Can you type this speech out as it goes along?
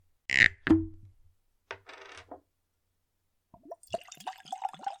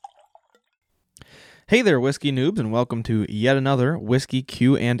Hey there, Whiskey Noobs, and welcome to yet another Whiskey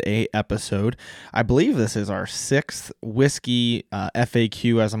Q&A episode. I believe this is our sixth Whiskey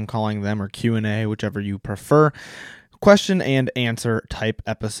FAQ, as I'm calling them, or Q&A, whichever you prefer, question and answer type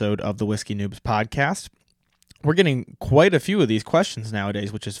episode of the Whiskey Noobs podcast. We're getting quite a few of these questions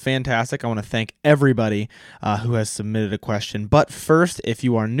nowadays, which is fantastic. I want to thank everybody who has submitted a question. But first, if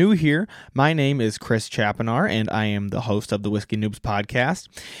you are new here, my name is Chris Chapinar, and I am the host of the Whiskey Noobs podcast.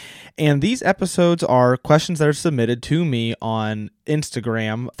 And these episodes are questions that are submitted to me on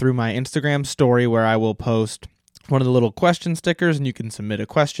Instagram through my Instagram story, where I will post one of the little question stickers and you can submit a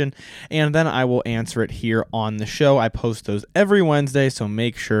question, and then I will answer it here on the show. I post those every Wednesday, so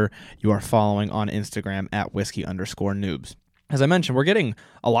make sure you are following on Instagram at whiskey_noobs. As I mentioned, we're getting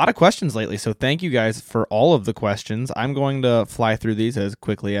a lot of questions lately, so thank you guys for all of the questions. I'm going to fly through these as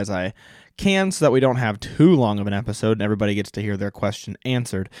quickly as I can so that we don't have too long of an episode and everybody gets to hear their question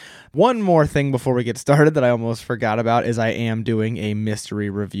answered. One more thing before we get started that I almost forgot about is I am doing a mystery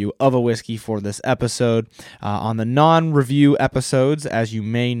review of a whiskey for this episode. On the non-review episodes, as you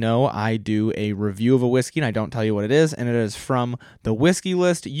may know, I do a review of a whiskey and I don't tell you what it is, and it is from the whiskey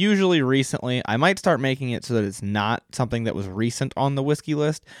list, usually recently. I might start making it so that it's not something that was recent on the whiskey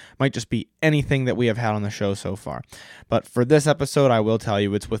list. It might just be anything that we have had on the show so far. But for this episode, I will tell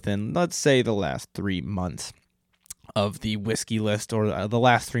you it's within, let's say, the last 3 months of the whiskey list, or the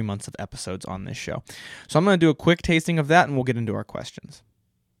last 3 months of episodes on this show. So I'm going to do a quick tasting of that and we'll get into our questions.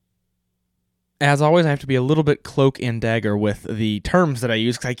 As always, I have to be a little bit cloak and dagger with the terms that I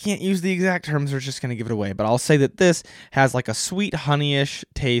use because I can't use the exact terms. They're just going to give it away. But I'll say that this has like a sweet honeyish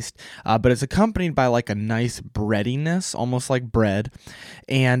taste, but it's accompanied by like a nice breadiness, almost like bread.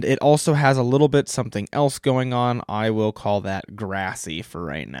 And it also has a little bit something else going on. I will call that grassy for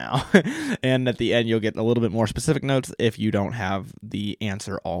right now. And at the end, you'll get a little bit more specific notes if you don't have the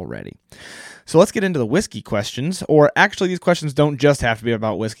answer already. So let's get into the whiskey questions, or actually these questions don't just have to be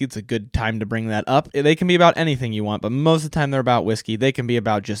about whiskey. It's a good time to bring that up. They can be about anything you want, but most of the time they're about whiskey. They can be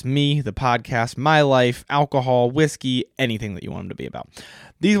about just me, the podcast, my life, alcohol, whiskey, anything that you want them to be about.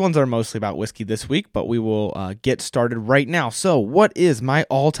 These ones are mostly about whiskey this week, but we will get started right now. So what is my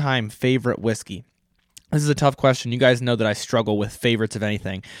all-time favorite whiskey? This is a tough question. You guys know that I struggle with favorites of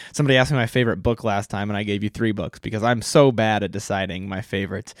anything. Somebody asked me my favorite book last time, and I gave you 3 books because I'm so bad at deciding my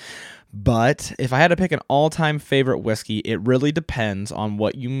favorites. But if I had to pick an all-time favorite whiskey, it really depends on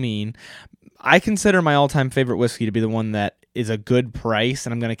what you mean. I consider my all-time favorite whiskey to be the one that is a good price,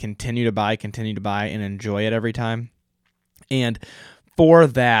 and I'm going to continue to buy, and enjoy it every time. And for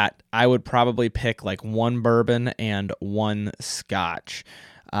that, I would probably pick like 1 bourbon and 1 scotch.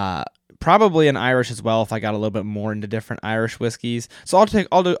 Probably an Irish as well if I got a little bit more into different Irish whiskeys. So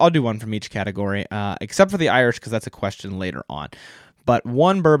I'll do one from each category, except for the Irish because that's a question later on. But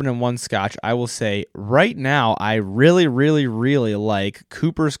 1 bourbon and 1 scotch, I will say right now I really, really, really like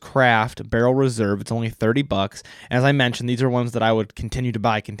Cooper's Craft Barrel Reserve. It's only $30. And as I mentioned, these are ones that I would continue to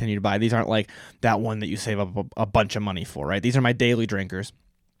buy. These aren't like that one that you save up a bunch of money for, right? These are my daily drinkers.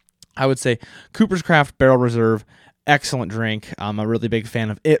 I would say Cooper's Craft Barrel Reserve, excellent drink. I'm a really big fan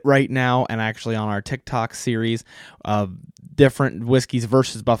of it right now, and actually on our TikTok series of different whiskeys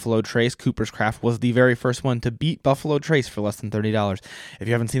versus Buffalo Trace, Cooper's Craft was the very first one to beat Buffalo Trace for less than $30. If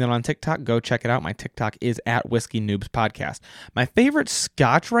you haven't seen it on TikTok, go check it out. My TikTok is at Whiskey Noobs Podcast. My favorite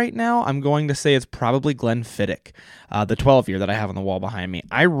scotch right now, I'm going to say, is probably Glenfiddich, the 12-year that I have on the wall behind me.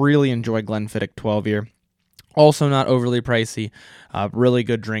 I really enjoy Glenfiddich 12-year. Also not overly pricey, really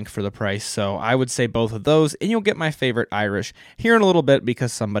good drink for the price. So I would say both of those, and you'll get my favorite Irish here in a little bit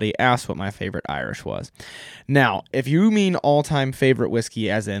because somebody asked what my favorite Irish was. Now, if you mean all-time favorite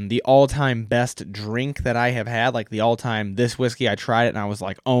whiskey as in the all-time best drink that I have had, like the all-time this whiskey, I tried it and I was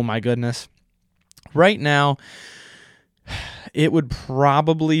like, oh my goodness. Right now, it would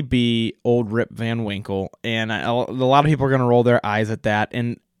probably be Old Rip Van Winkle, and a lot of people are going to roll their eyes at that,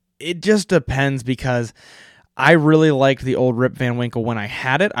 and it just depends because I really liked the Old Rip Van Winkle when I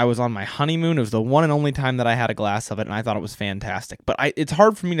had it. I was on my honeymoon. It was the one and only time that I had a glass of it, and I thought it was fantastic. But it's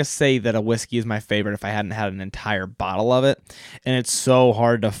hard for me to say that a whiskey is my favorite if I hadn't had an entire bottle of it, and it's so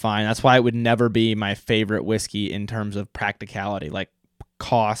hard to find. That's why it would never be my favorite whiskey in terms of practicality, like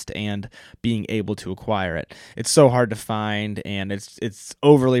cost and being able to acquire it. It's so hard to find, and it's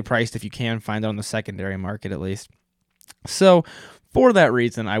overly priced if you can find it on the secondary market at least. So for that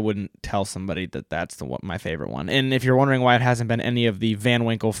reason, I wouldn't tell somebody that that's my favorite one. And if you're wondering why it hasn't been any of the Van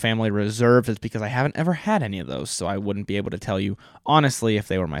Winkle family reserves, it's because I haven't ever had any of those, so I wouldn't be able to tell you honestly if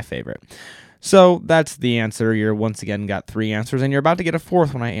they were my favorite. So that's the answer. You're once again got 3 answers, and you're about to get a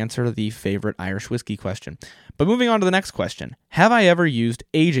 4th when I answer the favorite Irish whiskey question. But moving on to the next question. Have I ever used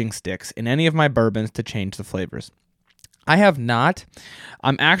aging sticks in any of my bourbons to change the flavors? I have not.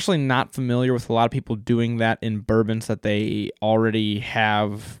 I'm actually not familiar with a lot of people doing that in bourbons that they already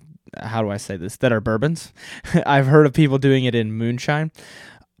have. How do I say this? That are bourbons. I've heard of people doing it in moonshine,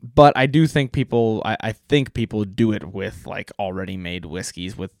 but I do think I think people do it with like already made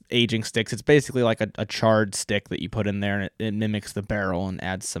whiskeys with aging sticks. It's basically like a charred stick that you put in there, and it mimics the barrel and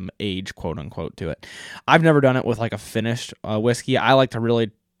adds some age, quote unquote, to it. I've never done it with like a finished whiskey. I like to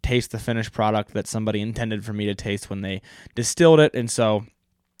really taste the finished product that somebody intended for me to taste when they distilled it, and so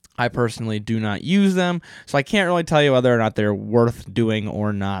I personally do not use them, so I can't really tell you whether or not they're worth doing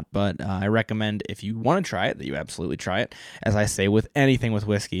or not, but I recommend if you want to try it, that you absolutely try it. As I say with anything with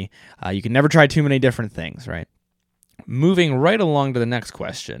whiskey, you can never try too many different things, right? Moving right along to the next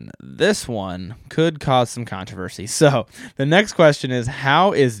question. This one could cause some controversy. So the next question is,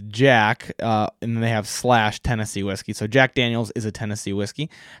 how is Jack, and then they have / Tennessee whiskey. So Jack Daniel's is a Tennessee whiskey.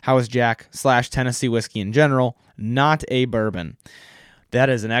 How is Jack / Tennessee whiskey in general not a bourbon? That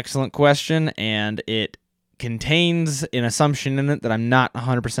is an excellent question, and it contains an assumption in it that I'm not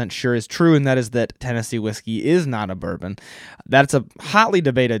 100% sure is true, and that is that Tennessee whiskey is not a bourbon. That's a hotly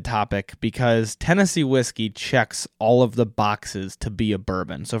debated topic because Tennessee whiskey checks all of the boxes to be a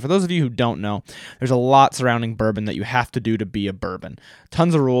bourbon. So for those of you who don't know, there's a lot surrounding bourbon that you have to do to be a bourbon.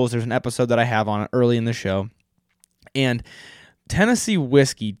 Tons of rules. There's an episode that I have on it early in the show, and Tennessee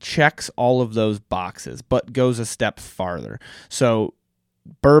whiskey checks all of those boxes, but goes a step farther. So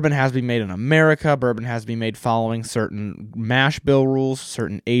bourbon has to be made in America. Bourbon has to be made following certain mash bill rules,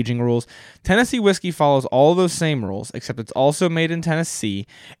 certain aging rules. Tennessee whiskey follows all those same rules, except it's also made in Tennessee,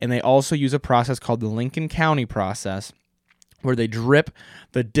 and they also use a process called the Lincoln County process, where they drip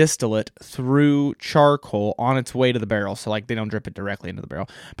the distillate through charcoal on its way to the barrel. So like they don't drip it directly into the barrel,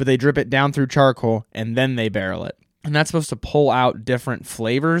 but they drip it down through charcoal, and then they barrel it. And that's supposed to pull out different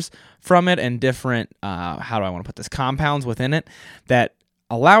flavors from it and different, how do I want to put this, compounds within it that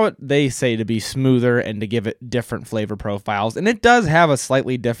allow it, they say, to be smoother and to give it different flavor profiles. And it does have a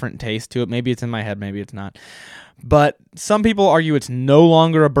slightly different taste to it. Maybe it's in my head, maybe it's not. But some people argue it's no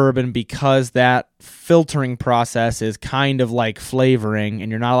longer a bourbon because that filtering process is kind of like flavoring, and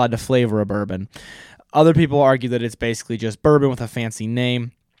you're not allowed to flavor a bourbon. Other people argue that it's basically just bourbon with a fancy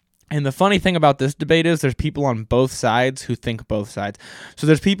name. And the funny thing about this debate is there's people on both sides who think both sides. So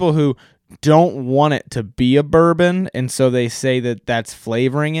there's people who don't want it to be a bourbon, and so they say that that's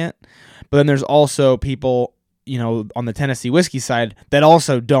flavoring it. But then there's also people, on the Tennessee whiskey side that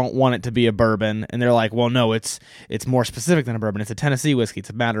also don't want it to be a bourbon, and they're like, well, no, it's more specific than a bourbon. It's a Tennessee whiskey. It's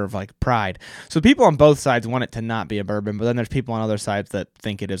a matter of like pride. So people on both sides want it to not be a bourbon, but then there's people on other sides that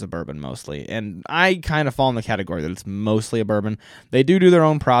think it is a bourbon mostly. And I kind of fall in the category that it's mostly a bourbon. They do their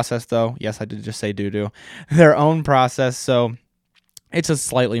own process, though. Yes, I did just say do their own process, so it's a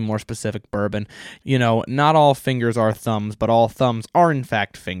slightly more specific bourbon. Not all fingers are thumbs, but all thumbs are in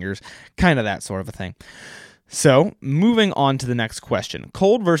fact fingers. Kind of that sort of a thing. So, moving on to the next question.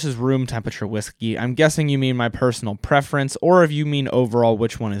 Cold versus room temperature whiskey. I'm guessing you mean my personal preference, or if you mean overall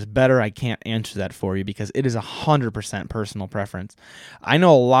which one is better, I can't answer that for you because it is 100% personal preference. I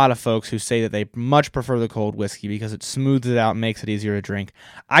know a lot of folks who say that they much prefer the cold whiskey because it smooths it out and makes it easier to drink.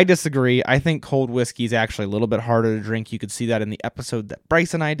 I disagree. I think cold whiskey is actually a little bit harder to drink. You could see that in the episode that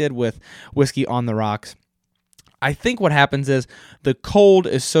Bryce and I did with Whiskey on the Rocks. I think what happens is the cold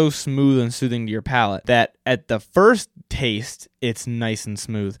is so smooth and soothing to your palate that at the first taste, it's nice and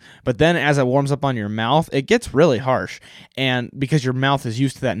smooth. But then as it warms up on your mouth, it gets really harsh, and because your mouth is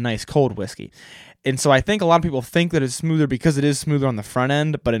used to that nice cold whiskey. And so I think a lot of people think that it's smoother because it is smoother on the front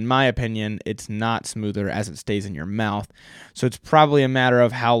end, but in my opinion, it's not smoother as it stays in your mouth. So it's probably a matter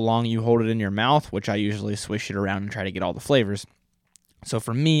of how long you hold it in your mouth, which I usually swish it around and try to get all the flavors. So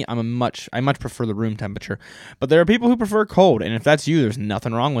for me, I much prefer the room temperature. But there are people who prefer cold, and if that's you, there's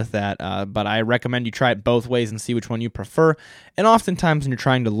nothing wrong with that. But I recommend you try it both ways and see which one you prefer. And oftentimes when you're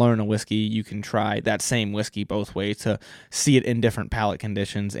trying to learn a whiskey, you can try that same whiskey both ways to see it in different palate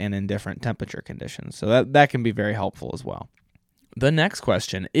conditions and in different temperature conditions. So that can be very helpful as well. The next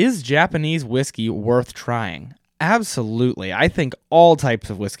question, is Japanese whiskey worth trying? Absolutely. I think all types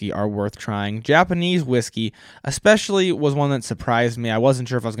of whiskey are worth trying. Japanese whiskey especially was one that surprised me. I wasn't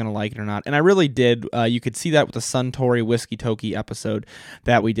sure if I was going to like it or not, and I really did. You could see that with the Suntory Whiskey Toki episode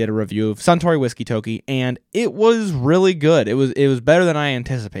that we did a review of Suntory Whiskey Toki, and it was really good. It was better than I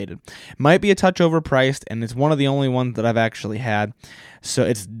anticipated. Might be a touch overpriced, and it's one of the only ones that I've actually had, so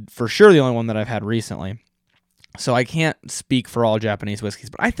it's for sure the only one that I've had recently. So I can't speak for all Japanese whiskeys,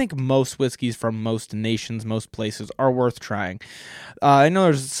 but I think most whiskeys from most nations, most places are worth trying. I know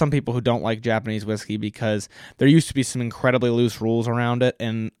there's some people who don't like Japanese whiskey because there used to be some incredibly loose rules around it,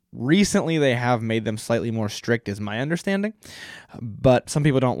 and recently they have made them slightly more strict, is my understanding. But some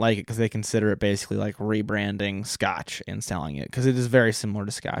people don't like it because they consider it basically like rebranding Scotch and selling it, because it is very similar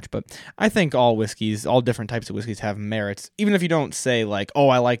to Scotch. But I think all whiskeys, all different types of whiskeys have merits. Even if you don't say like, oh,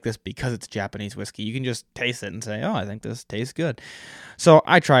 I like this because it's Japanese whiskey, you can just taste it and say, oh, I think this tastes good. So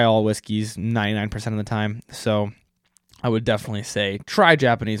I try all whiskeys 99% of the time. So I would definitely say try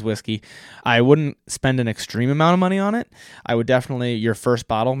Japanese whiskey. I wouldn't spend an extreme amount of money on it. I would definitely, your first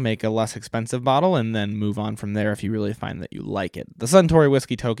bottle, make a less expensive bottle and then move on from there if you really find that you like it. The Suntory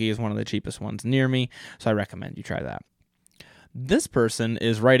Whiskey Toki is one of the cheapest ones near me, so I recommend you try that. This person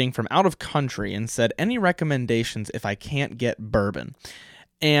is writing from out of country and said, any recommendations if I can't get bourbon?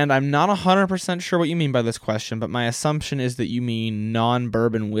 And I'm not 100% sure what you mean by this question, but my assumption is that you mean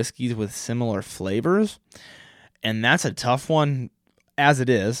non-bourbon whiskeys with similar flavors. And that's a tough one as it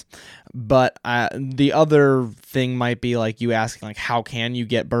is. But the other thing might be like you asking, like, how can you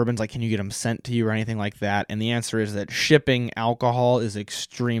get bourbons? Like, can you get them sent to you or anything like that? And the answer is that shipping alcohol is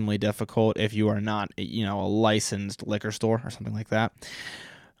extremely difficult if you are not, a licensed liquor store or something like that.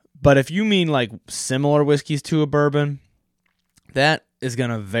 But if you mean like similar whiskeys to a bourbon, that is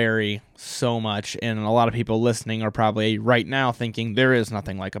going to vary so much, and a lot of people listening are probably right now thinking there is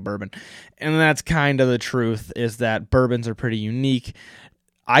nothing like a bourbon, and that's kind of the truth, is that bourbons are pretty unique.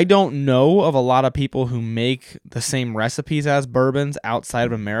 I don't know of a lot of people who make the same recipes as bourbons outside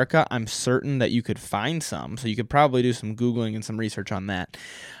of America. I'm certain that you could find some, so you could probably do some Googling and some research on that.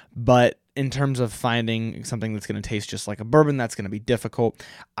 But in terms of finding something that's going to taste just like a bourbon, that's going to be difficult.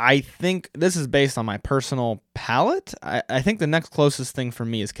 I think this is based on my personal palate. I think the next closest thing for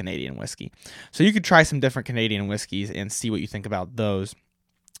me is Canadian whiskey. So you could try some different Canadian whiskeys and see what you think about those.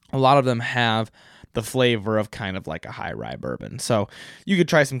 A lot of them have the flavor of kind of like a high rye bourbon. So you could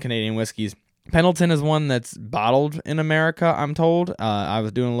try some Canadian whiskeys. Pendleton is one that's bottled in America, I'm told. I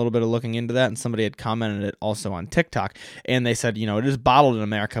was doing a little bit of looking into that, and somebody had commented it also on TikTok, and they said, it is bottled in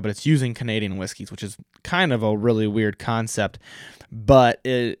America, but it's using Canadian whiskeys, which is kind of a really weird concept. But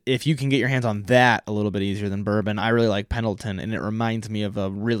if you can get your hands on that a little bit easier than bourbon, I really like Pendleton, and it reminds me of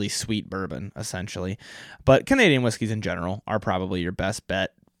a really sweet bourbon, essentially. But Canadian whiskeys in general are probably your best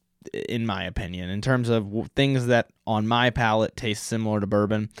bet, in my opinion. In terms of things that on my palate taste similar to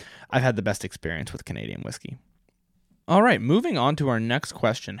bourbon, I've had the best experience with Canadian whiskey. All right, moving on to our next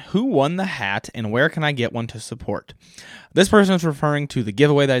question. Who won the hat and where can I get one to support? This person is referring to the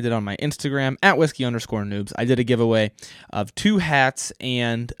giveaway that I did on my Instagram at whiskey_noobs. I did a giveaway of 2 hats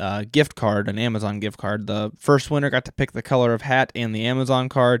and a gift card, an Amazon gift card. The first winner got to pick the color of hat and the Amazon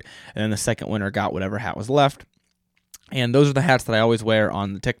card, and then the second winner got whatever hat was left. And those are the hats that I always wear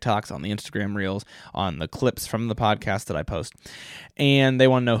on the TikToks, on the Instagram Reels, on the clips from the podcast that I post. And they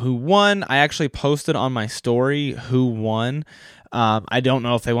want to know who won. I actually posted on my story who won. I don't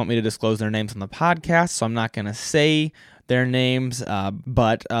know if they want me to disclose their names on the podcast, so I'm not going to say their names.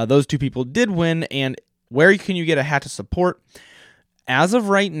 But those 2 people did win. And where can you get a hat to support? As of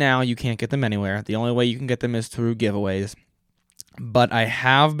right now, you can't get them anywhere. The only way you can get them is through giveaways. But I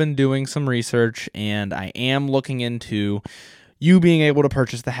have been doing some research, and I am looking into you being able to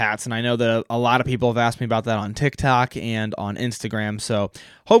purchase the hats. And I know that a lot of people have asked me about that on TikTok and on Instagram. So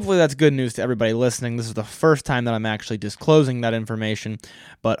hopefully that's good news to everybody listening. This is the first time that I'm actually disclosing that information.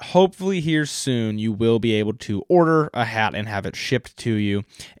 But hopefully here soon you will be able to order a hat and have it shipped to you.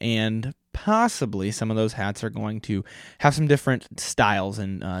 And possibly some of those hats are going to have some different styles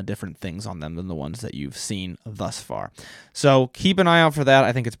and different things on them than the ones that you've seen thus far. So keep an eye out for that.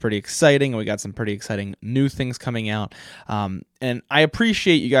 I think it's pretty exciting. We got some pretty exciting new things coming out. And I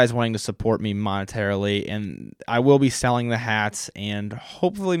appreciate you guys wanting to support me monetarily. And I will be selling the hats and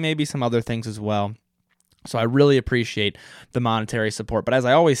hopefully maybe some other things as well. So I really appreciate the monetary support. But as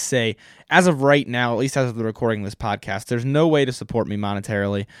I always say, as of right now, at least as of the recording of this podcast, there's no way to support me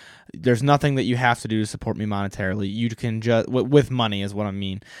monetarily. There's nothing that you have to do to support me monetarily. You can just, with money is what I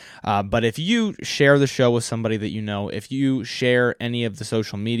mean. But if you share the show with somebody that you know, if you share any of the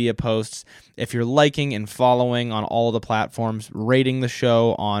social media posts, if you're liking and following on all the platforms, rating the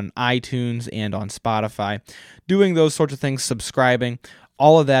show on iTunes and on Spotify, doing those sorts of things, subscribing,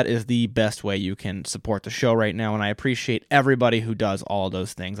 all of that is the best way you can support the show right now, and I appreciate everybody who does all of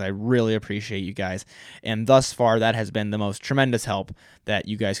those things. I really appreciate you guys, and thus far, that has been the most tremendous help that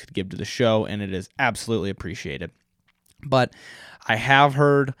you guys could give to the show, and it is absolutely appreciated. But I have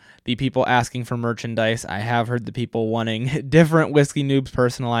heard the people asking for merchandise. I have heard the people wanting different Whiskey Noobs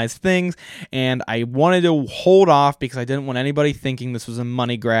personalized things, and I wanted to hold off because I didn't want anybody thinking this was a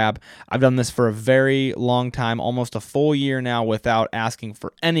money grab. I've done this for a very long time, almost a full year now, without asking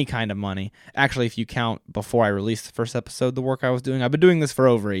for any kind of money. Actually, if you count before I released the first episode, the work I was doing, I've been doing this for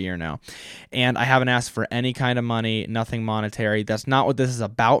over a year now, and I haven't asked for any kind of money, nothing monetary. That's not what this is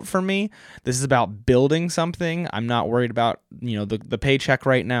about for me. This is about building something. I'm not worried about, the paycheck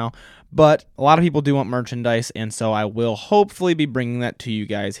right now, but a lot of people do want merchandise, and so I will hopefully be bringing that to you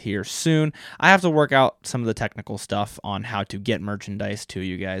guys here soon. I have to work out some of the technical stuff on how to get merchandise to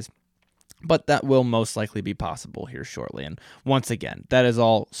you guys, but that will most likely be possible here shortly. And once again, that is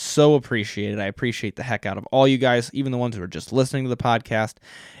all so appreciated. I appreciate the heck out of all you guys, even the ones who are just listening to the podcast.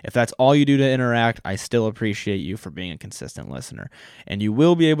 If that's all you do to interact, I still appreciate you for being a consistent listener. And you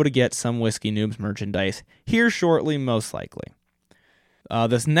will be able to get some Whiskey Noobs merchandise here shortly, most likely.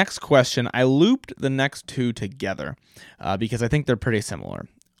 This next question, I looped the next two together because I think they're pretty similar.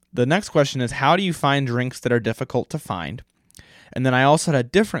 The next question is, how do you find drinks that are difficult to find? And then I also had a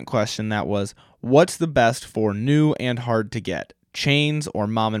different question that was, what's the best for new and hard to get, chains or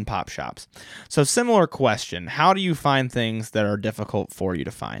mom and pop shops? So similar question, how do you find things that are difficult for you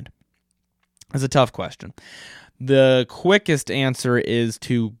to find? It's a tough question. The quickest answer is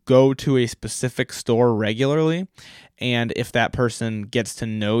to go to a specific store regularly, and if that person gets to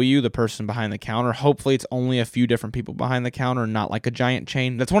know you, the person behind the counter, hopefully it's only a few different people behind the counter, not like a giant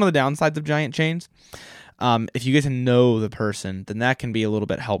chain. That's one of the downsides of giant chains. If you get to know the person, then that can be a little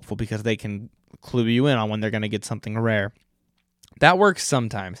bit helpful because they can clue you in on when they're going to get something rare. That works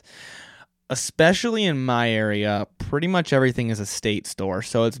sometimes. Especially in my area, pretty much everything is a state store,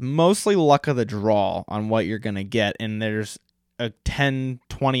 so it's mostly luck of the draw on what you're going to get, and there's 10,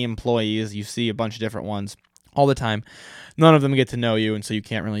 20 employees. You see a bunch of different ones all the time. None of them get to know you, and so you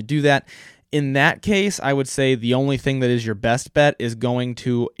can't really do that. In that case, I would say the only thing that is your best bet is going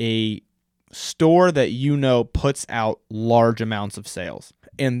to a store that puts out large amounts of sales.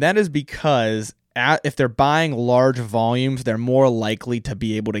 And that is because if they're buying large volumes, they're more likely to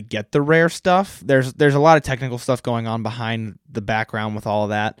be able to get the rare stuff. There's a lot of technical stuff going on behind the background with all of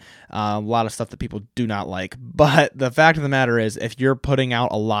that. A lot of stuff that people do not like. But the fact of the matter is, if you're putting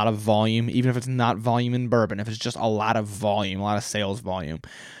out a lot of volume, even if it's not volume in bourbon, if it's just a lot of volume, a lot of sales volume,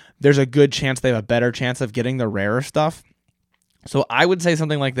 there's a good chance they have a better chance of getting the rarer stuff. So I would say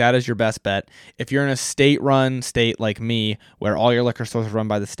something like that is your best bet. If you're in a state-run state like me, where all your liquor stores are run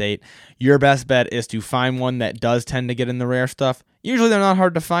by the state, your best bet is to find one that does tend to get in the rare stuff. Usually they're not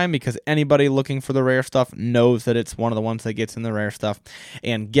hard to find because anybody looking for the rare stuff knows that it's one of the ones that gets in the rare stuff,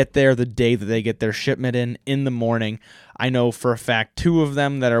 and get there the day that they get their shipment in the morning. I know for a fact 2 of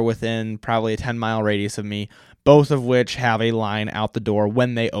them that are within probably a 10-mile radius of me, both of which have a line out the door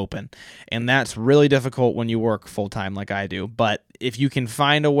when they open. And that's really difficult when you work full-time like I do. But if you can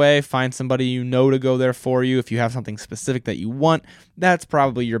find a way, find somebody to go there for you, if you have something specific that you want, that's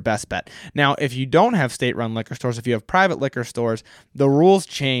probably your best bet. Now, if you don't have state-run liquor stores, if you have private liquor stores, the rules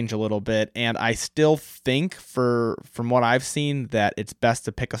change a little bit, and I still think, from what I've seen, that it's best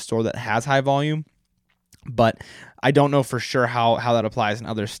to pick a store that has high volume. But I don't know for sure how that applies in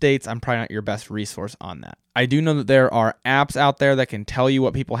other states. I'm probably not your best resource on that. I do know that there are apps out there that can tell you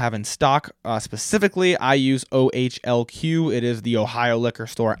what people have in stock. Specifically, I use OHLQ. It is the Ohio Liquor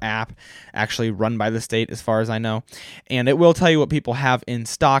Store app, actually run by the state as far as I know. And it will tell you what people have in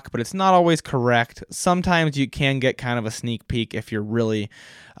stock, but it's not always correct. Sometimes you can get kind of a sneak peek if you're really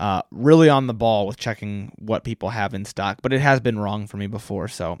on the ball with checking what people have in stock. But it has been wrong for me before,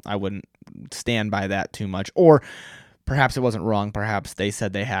 so I wouldn't stand by that too much. Or perhaps it wasn't wrong. Perhaps they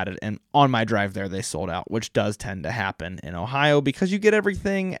said they had it, and on my drive there, they sold out, which does tend to happen in Ohio because you get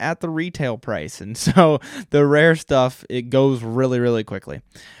everything at the retail price. And so the rare stuff, it goes really, really quickly.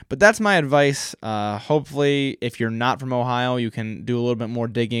 But that's my advice. Hopefully, if you're not from Ohio, you can do a little bit more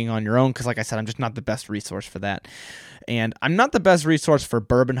digging on your own because, like I said, I'm just not the best resource for that. And I'm not the best resource for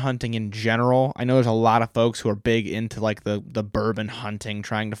bourbon hunting in general. I know there's a lot of folks who are big into like the bourbon hunting,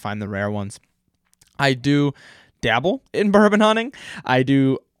 trying to find the rare ones. I do dabble in bourbon hunting. I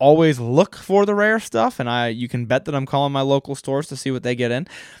do always look for the rare stuff, and you can bet that I'm calling my local stores to see what they get in.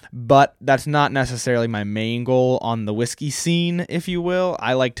 But that's not necessarily my main goal on the whiskey scene, if you will.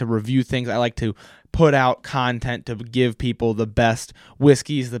 I like to review things. I like to put out content to give people the best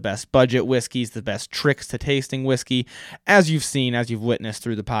whiskeys, the best budget whiskeys, the best tricks to tasting whiskey, as you've seen, as you've witnessed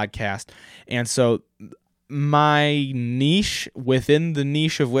through the podcast. And so my niche within the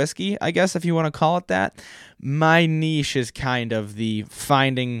niche of whiskey, I guess if you want to call it that, my niche is kind of the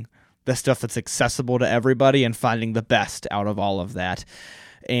finding the stuff that's accessible to everybody and finding the best out of all of that.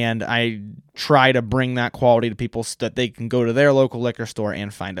 And I try to bring that quality to people so that they can go to their local liquor store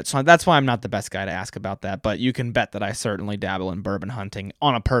and find it. So that's why I'm not the best guy to ask about that, but you can bet that I certainly dabble in bourbon hunting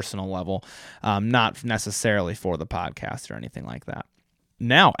on a personal level, not necessarily for the podcast or anything like that.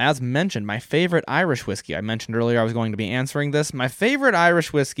 Now, as mentioned, my favorite Irish whiskey. I mentioned earlier I was going to be answering this. My favorite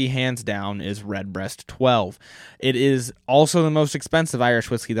Irish whiskey, hands down, is Redbreast 12. It is also the most expensive Irish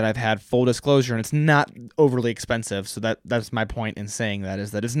whiskey that I've had, full disclosure, and it's not overly expensive. So that's my point in saying that,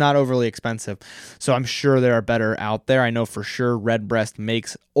 is that it's not overly expensive. So I'm sure there are better out there. I know for sure Redbreast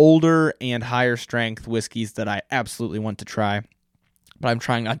makes older and higher strength whiskeys that I absolutely want to try, but I'm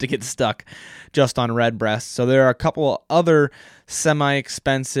trying not to get stuck just on Redbreast. So there are a couple other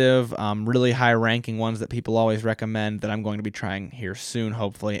semi-expensive, really high-ranking ones that people always recommend that I'm going to be trying here soon,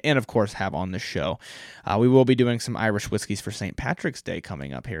 hopefully, and of course have on the show. We will be doing some Irish whiskeys for St. Patrick's Day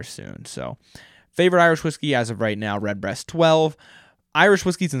coming up here soon. So favorite Irish whiskey as of right now, Redbreast 12. Irish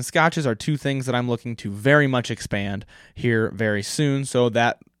whiskeys and scotches are two things that I'm looking to very much expand here very soon, so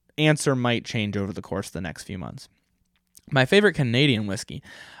that answer might change over the course of the next few months. My favorite Canadian whiskey.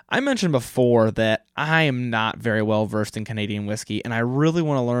 I mentioned before that I am not very well versed in Canadian whiskey, and I really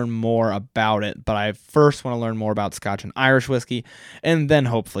want to learn more about it, but I first want to learn more about Scotch and Irish whiskey, and then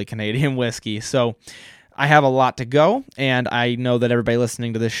hopefully Canadian whiskey. So I have a lot to go, and I know that everybody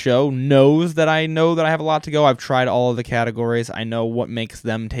listening to this show knows that I have a lot to go. I've tried all of the categories. I know what makes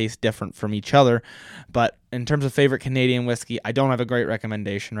them taste different from each other, but in terms of favorite Canadian whiskey, I don't have a great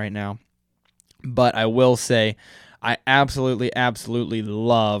recommendation right now, but I will say I absolutely, absolutely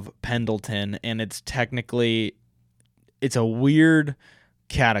love Pendleton, and it's a weird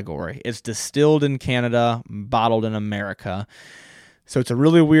category. It's distilled in Canada, bottled in America. So it's a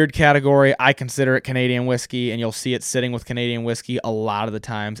really weird category. I consider it Canadian whiskey, and you'll see it sitting with Canadian whiskey a lot of the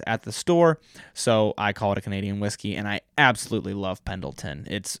times at the store. So I call it a Canadian whiskey, and I absolutely love Pendleton.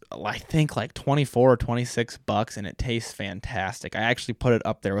 It's, I think, like $24 or $26, and it tastes fantastic. I actually put it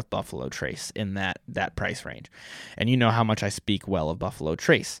up there with Buffalo Trace in that price range. And you know how much I speak well of Buffalo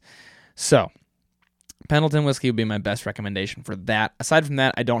Trace. So Pendleton whiskey would be my best recommendation for that. Aside from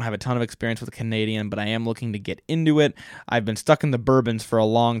that, I don't have a ton of experience with Canadian, but I am looking to get into it. I've been stuck in the bourbons for a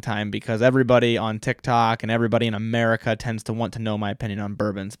long time because everybody on TikTok and everybody in America tends to want to know my opinion on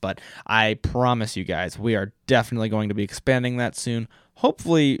bourbons, but I promise you guys, we are definitely going to be expanding that soon.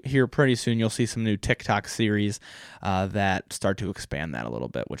 Hopefully here pretty soon you'll see some new TikTok series that start to expand that a little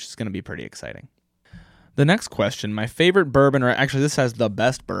bit, which is going to be pretty exciting. The next question, my favorite bourbon, or actually this has the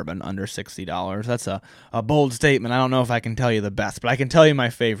best bourbon under $60. That's a bold statement. I don't know if I can tell you the best, but I can tell you my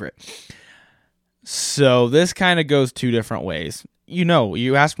favorite. So this kind of goes two different ways.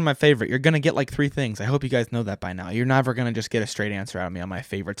 You ask for my favorite, you're going to get like three things. I hope you guys know that by now. You're never going to just get a straight answer out of me on my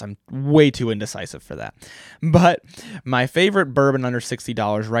favorites. I'm way too indecisive for that. But my favorite bourbon under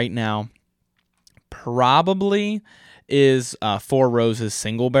 $60 right now probably is Four Roses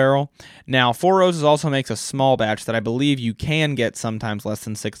Single Barrel. Now, Four Roses also makes a small batch that I believe you can get sometimes less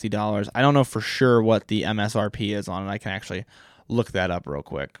than $60. I don't know for sure what the MSRP is on it. I can actually look that up real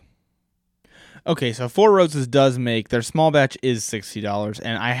quick. Okay, so Four Roses does make, their small batch is $60,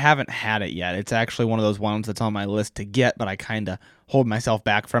 and I haven't had it yet. It's actually one of those ones that's on my list to get, but I kind of hold myself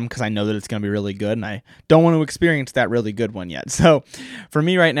back from because I know that it's going to be really good, and I don't want to experience that really good one yet. So for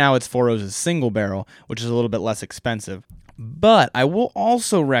me right now, it's Four Roses Single Barrel, which is a little bit less expensive. But I will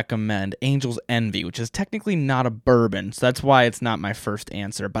also recommend Angel's Envy, which is technically not a bourbon, so that's why it's not my first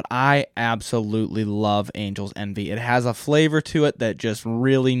answer. But I absolutely love Angel's Envy. It has a flavor to it that just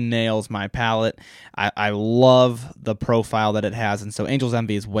really nails my palate. I love the profile that it has, and so Angel's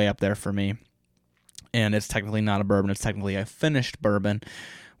Envy is way up there for me. And it's technically not a bourbon. It's technically a finished bourbon,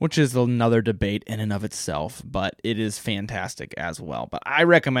 which is another debate in and of itself, but it is fantastic as well. But I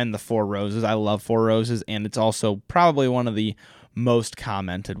recommend the Four Roses. I love Four Roses, and it's also probably one of the most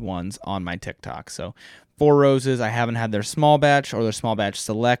commented ones on my TikTok. So Four Roses, I haven't had their small batch or their small batch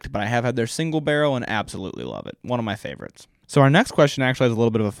select, but I have had their single barrel and absolutely love it. One of my favorites. So our next question actually has a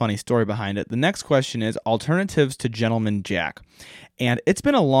little bit of a funny story behind it. The next question is alternatives to Gentleman Jack. And it's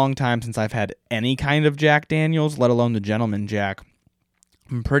been a long time since I've had any kind of Jack Daniels, let alone the Gentleman Jack.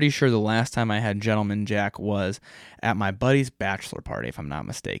 I'm pretty sure the last time I had Gentleman Jack was at my buddy's bachelor party, if I'm not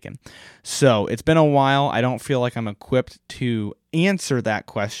mistaken. So it's been a while. I don't feel like I'm equipped to answer that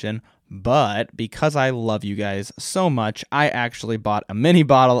question, But because I love you guys so much, I actually bought a mini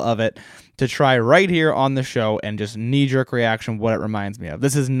bottle of it to try right here on the show and just knee-jerk reaction what it reminds me of.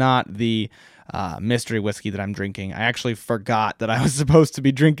 This is not the mystery whiskey that I'm drinking. I actually forgot that I was supposed to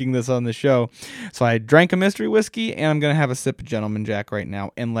be drinking this on the show. So I drank a mystery whiskey, and I'm going to have a sip of Gentleman Jack right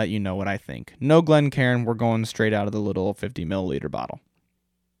now and let you know what I think. No Glencairn, we're going straight out of the little 50 milliliter bottle.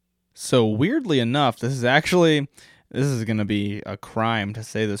 So weirdly enough, this is going to be a crime to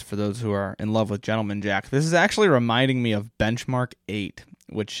say this for those who are in love with Gentleman Jack. This is actually reminding me of Benchmark 8,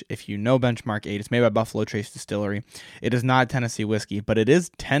 which, if you know Benchmark 8, it's made by Buffalo Trace Distillery. It is not Tennessee whiskey, but it is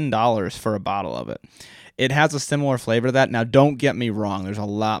 $10 for a bottle of it. It has a similar flavor to that. Now, don't get me wrong. There's a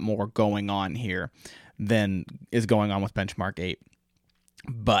lot more going on here than is going on with Benchmark 8.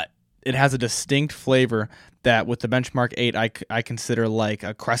 But it has a distinct flavor that with the Benchmark 8, I consider like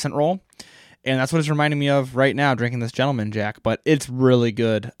a crescent roll. And that's what it's reminding me of right now, drinking this Gentleman Jack. But it's really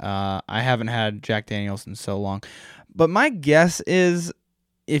good. I haven't had Jack Daniels in so long. But my guess is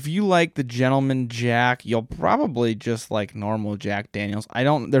if you like the Gentleman Jack, you'll probably just like normal Jack Daniels.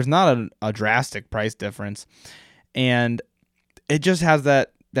 There's not a drastic price difference. And it just has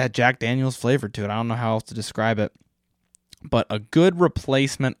that Jack Daniels flavor to it. I don't know how else to describe it. But a good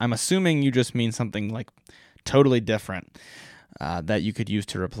replacement. I'm assuming you just mean something like totally different. That you could use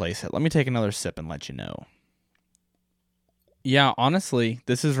to replace it. Let me take another sip and let you know. Yeah, honestly,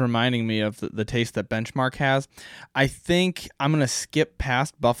 this is reminding me of the taste that Benchmark has. I think I'm going to skip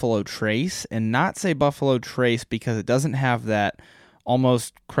past Buffalo Trace and not say Buffalo Trace because it doesn't have that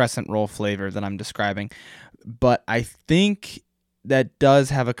almost crescent roll flavor that I'm describing. But I think that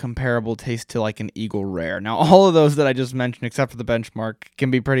does have a comparable taste to like an Eagle Rare. Now, all of those that I just mentioned, except for the Benchmark, can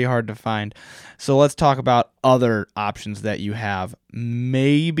be pretty hard to find. So let's talk about other options that you have.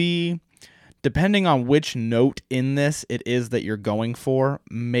 Maybe, depending on which note in this it is that you're going for,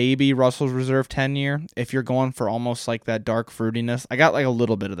 maybe Russell's Reserve 10-year. If you're going for almost like that dark fruitiness, I got like a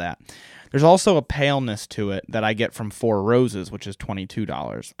little bit of that. There's also a paleness to it that I get from Four Roses, which is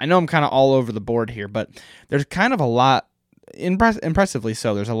 $22. I know I'm kind of all over the board here, but there's kind of a lot. Impressively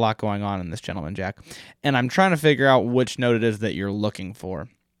so, there's a lot going on in this Gentleman Jack, and I'm trying to figure out which note it is that you're looking for.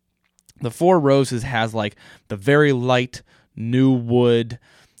 The Four Roses has like the very light new wood,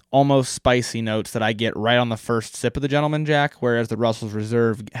 almost spicy notes that I get right on the first sip of the Gentleman Jack, whereas the Russell's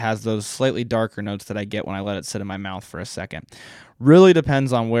Reserve has those slightly darker notes that I get when I let it sit in my mouth for a second. Really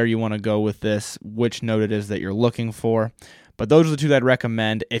depends on where you want to go with this, which note it is that you're looking for, but those are the two that I'd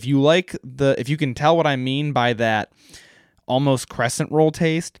recommend. If you can tell what I mean by that almost crescent roll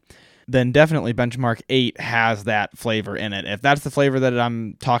taste, then definitely Benchmark 8 has that flavor in it. If that's the flavor that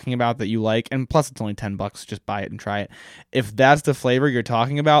I'm talking about that you like, and plus it's only $10, just buy it and try it. If that's the flavor you're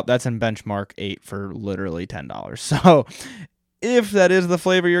talking about, that's in Benchmark 8 for literally $10. So if that is the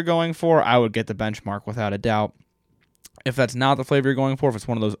flavor you're going for, I would get the Benchmark without a doubt. If that's not the flavor you're going for, if it's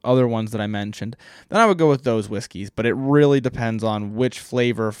one of those other ones that I mentioned, then I would go with those whiskeys. But it really depends on which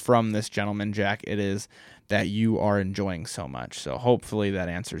flavor from this Gentleman Jack it is that you are enjoying so much. So hopefully that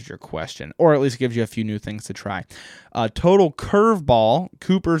answers your question, or at least gives you a few new things to try. Total Curveball,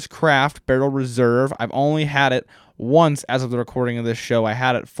 Cooper's Craft Barrel Reserve. I've only had it once as of the recording of this show. I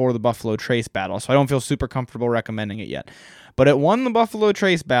had it for the Buffalo Trace battle, so I don't feel super comfortable recommending it yet. But it won the Buffalo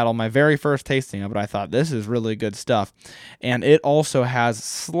Trace battle, my very first tasting of it. I thought, this is really good stuff. And it also has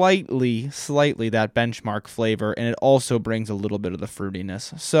slightly that Benchmark flavor, and it also brings a little bit of the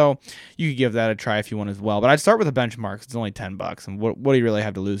fruitiness. So you could give that a try if you want as well. But I'd start with the Benchmark. It's only $10. And what do you really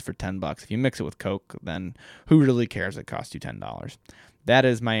have to lose for $10? If you mix it with Coke, then who really cares? It costs you $10. That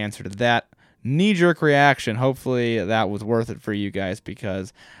is my answer to that knee-jerk reaction. Hopefully that was worth it for you guys,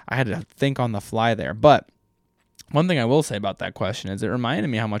 because I had to think on the fly there. But one thing I will say about that question is it reminded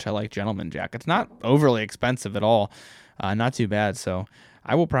me how much I like Gentleman Jack. It's not overly expensive at all. Not too bad. So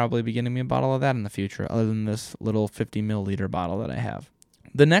I will probably be getting me a bottle of that in the future, other than this little 50 milliliter bottle that I have.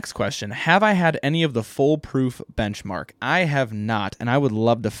 The next question, have I had any of the foolproof Benchmark? I have not, and I would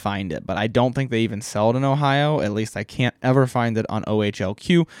love to find it, but I don't think they even sell it in Ohio. At least I can't ever find it on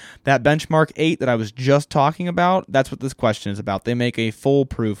OHLQ. That Benchmark 8 that I was just talking about, that's what this question is about. They make a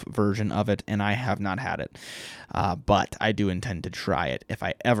foolproof version of it, and I have not had it. But I do intend to try it. If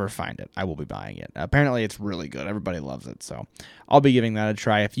I ever find it, I will be buying it. Apparently, it's really good. Everybody loves it, so I'll be giving that a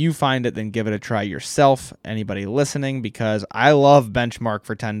try. If you find it, then give it a try yourself, anybody listening, because I love Benchmark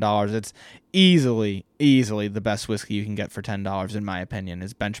for $10. It's easily the best whiskey you can get for $10, in my opinion,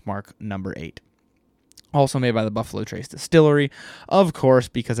 is Benchmark number 8. Also made by the Buffalo Trace Distillery, of course,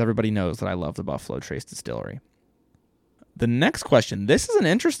 because everybody knows that I love the Buffalo Trace Distillery. The next question, this is an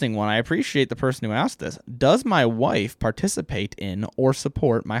interesting one. I appreciate the person who asked this. Does my wife participate in or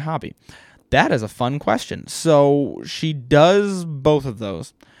support my hobby? That is a fun question. So she does both of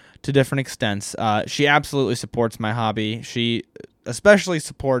those to different extents. She absolutely supports my hobby. She especially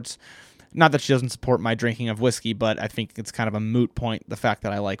supports, not that she doesn't support my drinking of whiskey, but I think it's kind of a moot point, the fact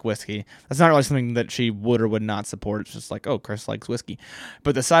that I like whiskey. That's not really something that she would or would not support. It's just like, oh, Chris likes whiskey.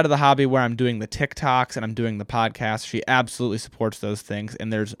 But the side of the hobby where I'm doing the TikToks and I'm doing the podcast, she absolutely supports those things,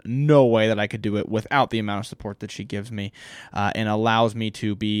 and there's no way that I could do it without the amount of support that she gives me, and allows me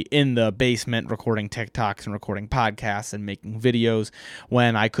to be in the basement recording TikToks and recording podcasts and making videos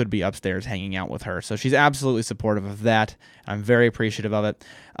when I could be upstairs hanging out with her. So she's absolutely supportive of that. I'm very appreciative of it.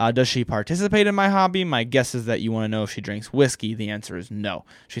 Does she participate in my hobby? My guess is that you want to know if she drinks whiskey. The answer is no.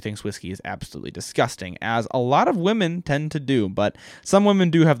 She thinks whiskey is absolutely disgusting, as a lot of women tend to do, but some women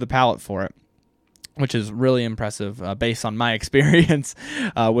do have the palate for it, which is really impressive based on my experience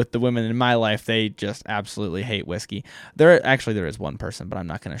with the women in my life. They just absolutely hate whiskey. There is one person, but I'm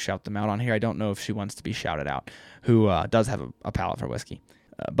not going to shout them out on here. I don't know if she wants to be shouted out, who does have a palate for whiskey.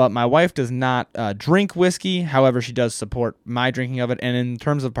 But my wife does not drink whiskey. However, she does support my drinking of it. And in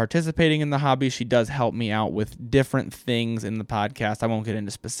terms of participating in the hobby, she does help me out with different things in the podcast. I won't get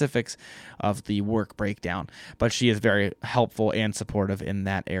into specifics of the work breakdown, but she is very helpful and supportive in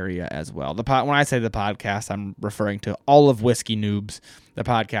that area as well. When I say the podcast, I'm referring to all of Whiskey Noobs, the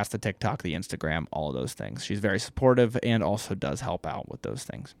podcast, the TikTok, the Instagram, all of those things. She's very supportive and also does help out with those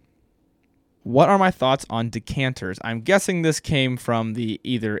things. What are my thoughts on decanters? I'm guessing this came from the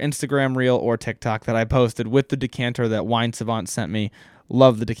either Instagram reel or TikTok that I posted with the decanter that Wine Savant sent me.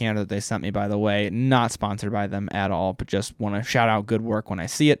 Love the decanter that they sent me, by the way. Not sponsored by them at all, but just want to shout out good work when I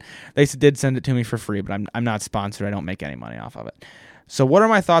see it. They did send it to me for free, but I'm not sponsored. I don't make any money off of it. So what are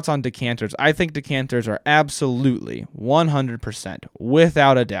my thoughts on decanters? I think decanters are absolutely 100%,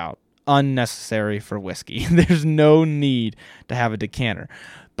 without a doubt, unnecessary for whiskey. There's no need to have a decanter.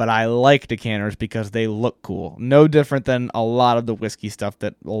 But I like decanters because they look cool. No different than a lot of the whiskey stuff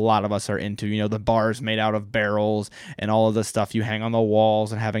that a lot of us are into. You know, the bars made out of barrels and all of the stuff you hang on the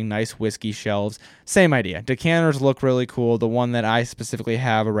walls and having nice whiskey shelves. Same idea. Decanters look really cool. The one that I specifically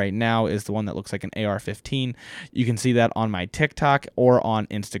have right now is the one that looks like an AR-15. You can see that on my TikTok or on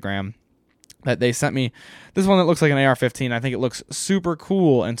Instagram. That they sent me this one that looks like an AR-15. I think it looks super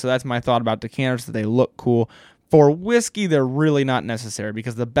cool, and so that's my thought about decanters, that they look cool. For whiskey, they're really not necessary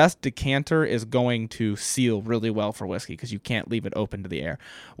because the best decanter is going to seal really well for whiskey because you can't leave it open to the air.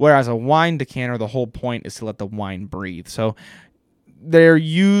 Whereas a wine decanter, the whole point is to let the wine breathe. So they're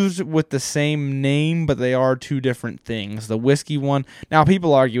used with the same name, but they are two different things. The whiskey one, now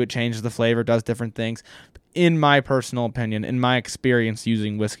people argue it changes the flavor, does different things. In my personal opinion, in my experience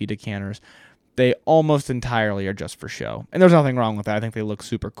using whiskey decanters, they almost entirely are just for show. And there's nothing wrong with that. I think they look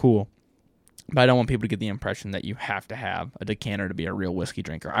super cool. But I don't want people to get the impression that you have to have a decanter to be a real whiskey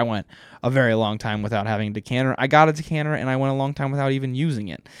drinker. I went a very long time without having a decanter. I got a decanter, and I went a long time without even using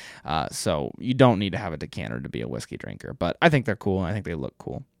it. So you don't need to have a decanter to be a whiskey drinker. But I think they're cool, and I think they look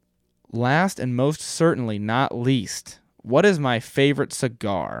cool. Last and most certainly not least, what is my favorite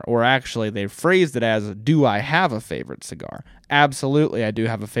cigar? Or actually, they phrased it as, do I have a favorite cigar? Absolutely, I do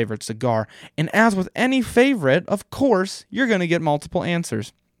have a favorite cigar. And as with any favorite, of course, you're going to get multiple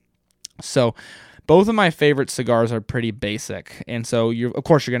answers. So both of my favorite cigars are pretty basic. And so, of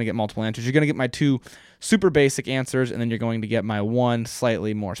course, you're going to get multiple answers. You're going to get my two super basic answers, and then you're going to get my one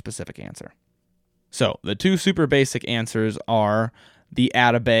slightly more specific answer. So the two super basic answers are the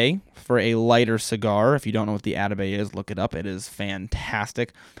Atabey for a lighter cigar. If you don't know what the Atabey is, look it up. It is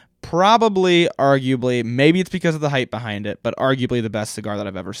fantastic. Probably, arguably, maybe it's because of the hype behind it, but arguably the best cigar that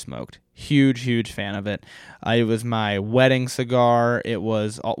I've ever smoked. Huge fan of it. It was my wedding cigar. It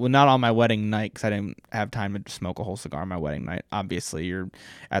was not on my wedding night because I didn't have time to smoke a whole cigar on my wedding night. Obviously, you're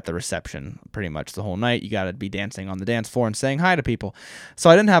at the reception pretty much the whole night. You got to be dancing on the dance floor and saying hi to people.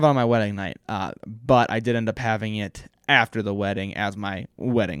 So I didn't have it on my wedding night, but I did end up having it after the wedding as my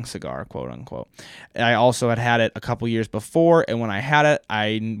wedding cigar, quote unquote. I also had it a couple years before, and when I had it,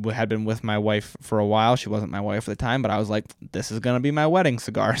 I had been with my wife for a while. She wasn't my wife at the time, but I was like, this is going to be my wedding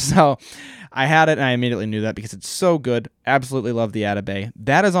cigar. So I had it, and I immediately knew that because it's so good. Absolutely love the Atabey.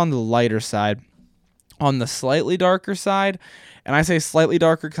 That is on the lighter side. on the slightly darker side. And I say slightly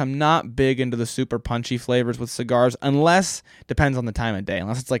darker because I'm not big into the super punchy flavors with cigars, unless, depends on the time of day,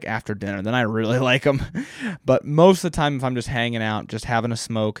 unless it's like after dinner, then I really like them. But most of the time, if I'm just hanging out, just having a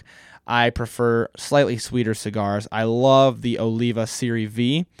smoke, I prefer slightly sweeter cigars. I love the Oliva Serie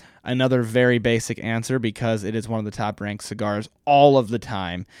V, another very basic answer because it is one of the top ranked cigars all of the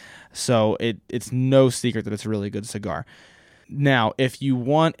time. So it's no secret that it's a really good cigar. Now, if you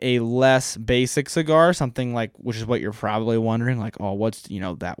want a less basic cigar, something like, which is what you're probably wondering, like, oh, what's,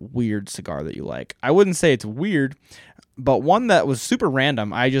 that weird cigar that you like? I wouldn't say it's weird, but one that was super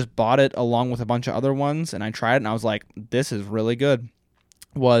random. I just bought it along with a bunch of other ones, and I tried it, and I was like, this is really good,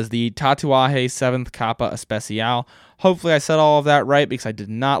 was the Tatuaje 7th Capa Especial. Hopefully I said all of that right because I did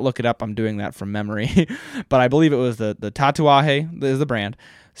not look it up. I'm doing that from memory. But I believe it was the Tatuaje is the brand.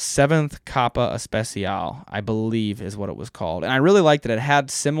 7th Capa Especial, I believe is what it was called. And I really liked that it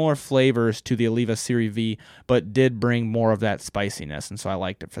had similar flavors to the Oliva Serie V, but did bring more of that spiciness, and so I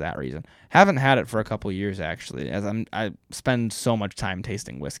liked it for that reason. Haven't had it for a couple years, actually, as I spend so much time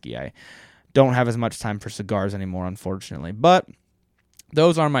tasting whiskey. I don't have as much time for cigars anymore, unfortunately. But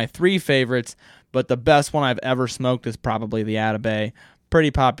those are my 3 favorites, but the best one I've ever smoked is probably the Atabey.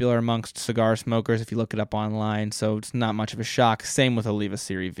 Pretty popular amongst cigar smokers if you look it up online, so it's not much of a shock. Same with Oliva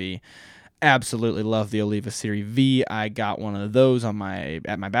Serie V. Absolutely love the Oliva Serie V. I got one of those at my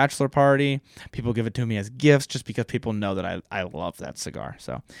bachelor party. People give it to me as gifts just because people know that I love that cigar.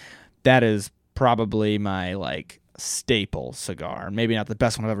 So that is probably my staple cigar. Maybe not the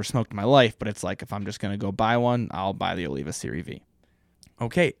best one I've ever smoked in my life, but it's like if I'm just going to go buy one, I'll buy the Oliva Serie V.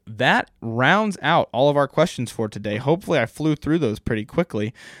 Okay, that rounds out all of our questions for today. Hopefully I flew through those pretty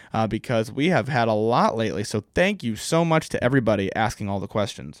quickly because we have had a lot lately. So thank you so much to everybody asking all the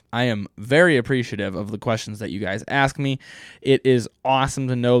questions. I am very appreciative of the questions that you guys ask me. It is awesome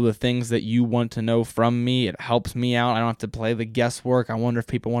to know the things that you want to know from me. It helps me out. I don't have to play the guesswork. I wonder if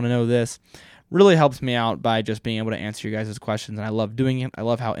people want to know this. Really helps me out by just being able to answer you guys' questions, and I love doing it. I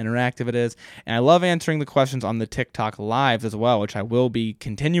love how interactive it is, and I love answering the questions on the TikTok lives as well, which I will be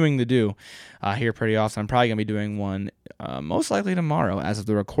continuing to do here pretty often. I'm probably going to be doing one most likely tomorrow as of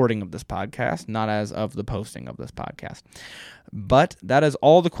the recording of this podcast, not as of the posting of this podcast. But that is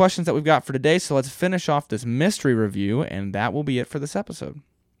all the questions that we've got for today, so let's finish off this mystery review, and that will be it for this episode.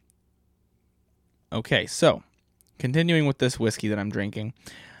 Okay, so continuing with this whiskey that I'm drinking,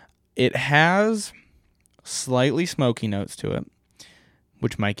 it has slightly smoky notes to it,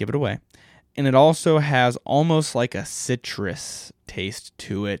 which might give it away. And it also has almost like a citrus taste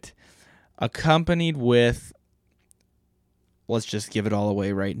to it, accompanied with, let's just give it all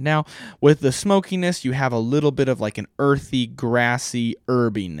away right now. With the smokiness, you have a little bit of like an earthy, grassy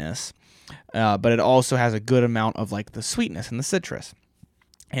herbiness, but it also has a good amount of like the sweetness and the citrus.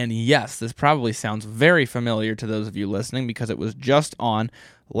 And yes, this probably sounds very familiar to those of you listening because it was just on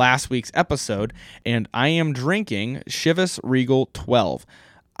last week's episode, and I am drinking Chivas Regal 12.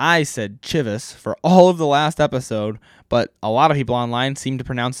 I said Chivas for all of the last episode, but a lot of people online seem to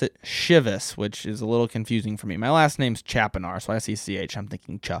pronounce it Chivas, which is a little confusing for me. My last name's Chapinar, so I see CH, I'm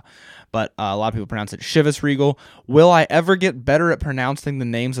thinking Cha. But a lot of people pronounce it Chivas Regal. Will I ever get better at pronouncing the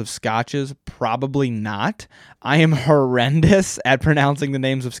names of scotches? Probably not. I am horrendous at pronouncing the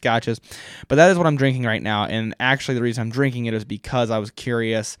names of scotches, but that is what I'm drinking right now, and actually the reason I'm drinking it is because I was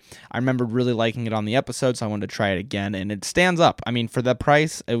curious. I remembered really liking it on the episode, so I wanted to try it again, and it stands up. I mean, for the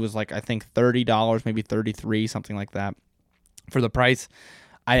price, it was like, I think $30, maybe $33, something like that. For the price,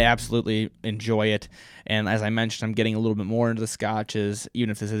 I absolutely enjoy it, and as I mentioned, I'm getting a little bit more into the scotches,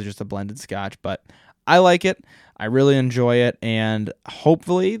 even if this is just a blended scotch, but I like it. I really enjoy it, and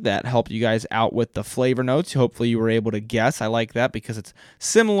hopefully that helped you guys out with the flavor notes. Hopefully you were able to guess. I like that because it's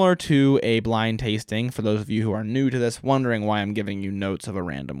similar to a blind tasting for those of you who are new to this, wondering why I'm giving you notes of a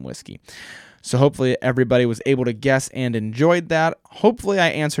random whiskey. So hopefully everybody was able to guess and enjoyed that. Hopefully I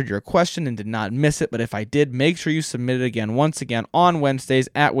answered your question and did not miss it, but if I did, make sure you submit it again, once again, on Wednesdays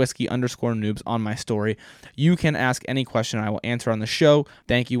at whiskey_noobs on my story. You can ask any question I will answer on the show.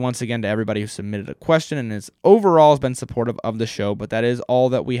 Thank you once again to everybody who submitted a question and overall has been supportive of the show, but that is all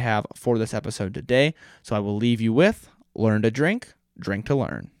that we have for this episode today. So I will leave you with learn to drink, drink to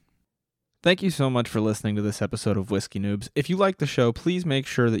learn. Thank you so much for listening to this episode of Whiskey Noobs. If you like the show, please make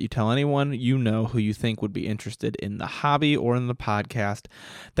sure that you tell anyone you know who you think would be interested in the hobby or in the podcast.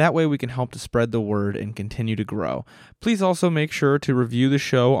 That way we can help to spread the word and continue to grow. Please also make sure to review the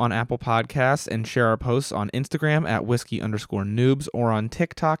show on Apple Podcasts and share our posts on Instagram at whiskey_noobs or on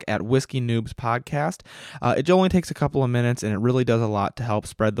TikTok at Whiskey Noobs Podcast. It only takes a couple of minutes and it really does a lot to help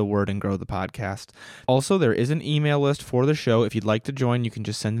spread the word and grow the podcast. Also, there is an email list for the show. If you'd like to join, you can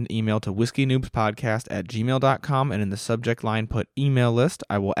just send an email to whiskeynoobspodcast@gmail.com, and in the subject line put email list.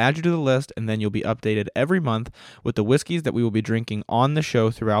 I will add you to the list, and then you'll be updated every month with the whiskeys that we will be drinking on the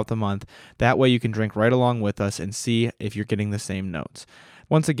show throughout the month. That way you can drink right along with us and see if you're getting the same notes.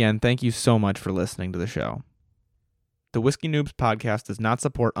 Once again, thank you so much for listening to the show. The Whiskey Noobs podcast does not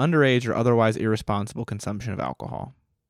support underage or otherwise irresponsible consumption of alcohol.